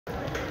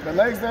The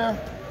legs there.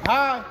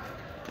 High.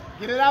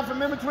 Get it out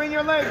from in between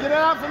your legs. Get it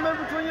out from in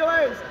between your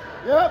legs.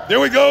 Yep. There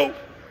we go.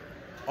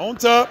 On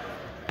top.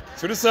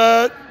 To the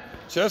side.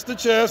 Chest to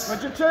chest.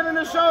 Put your chin in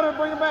the shoulder.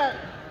 Bring it back.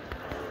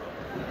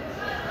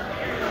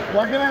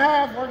 Working a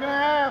half. Working a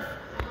half.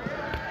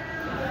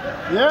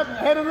 Yep.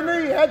 Head to the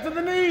knee. Head to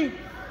the knee.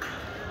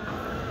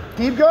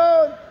 Keep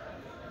going.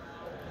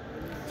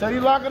 So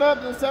you lock it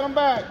up and set them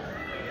back.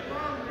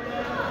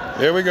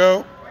 There we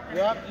go.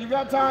 Yep. You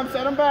got time.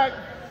 Set them back.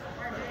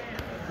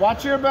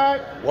 Watch your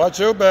back. Watch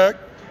your back.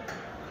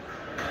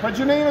 Put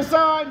your knee in the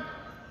side.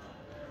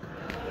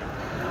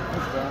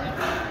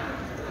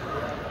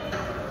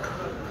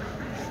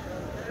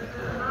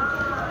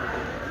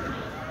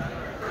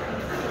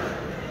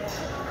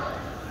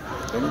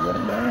 Then you got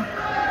him down.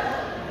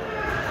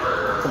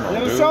 Come on,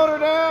 Get his dude. shoulder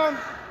down.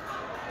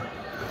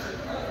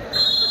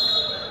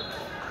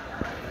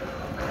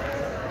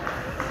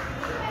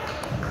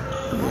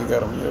 You ain't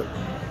got him yet.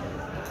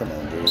 Come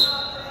on, dude.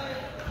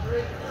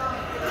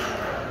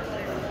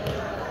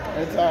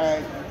 It's all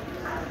right.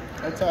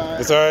 It's all right.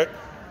 It's all right.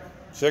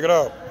 Check it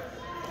out.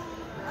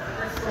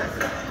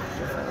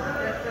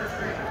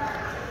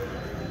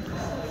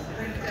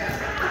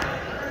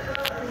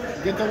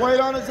 Get the weight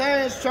on his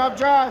hands. Chop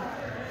drive.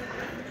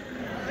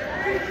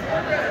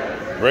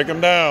 Break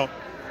him down.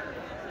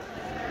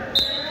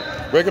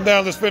 Break him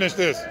down. Let's finish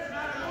this.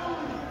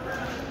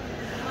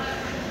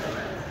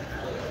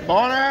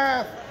 Ball and a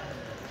half.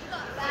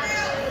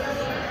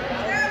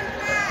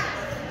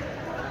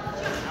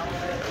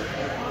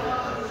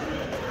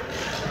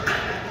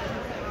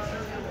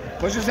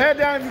 Push his head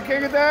down if you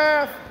can't get the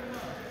half.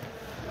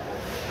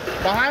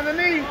 Behind the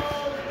knee.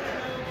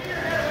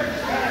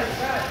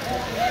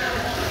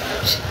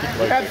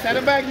 Set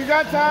it back. You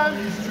got time.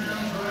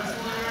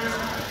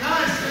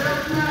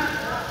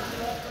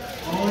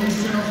 All these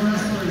sales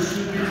wrestlers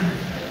should be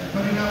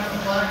putting up the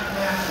black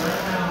mat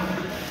right now.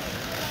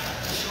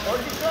 Hold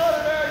your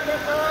shoulder there. You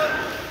got time.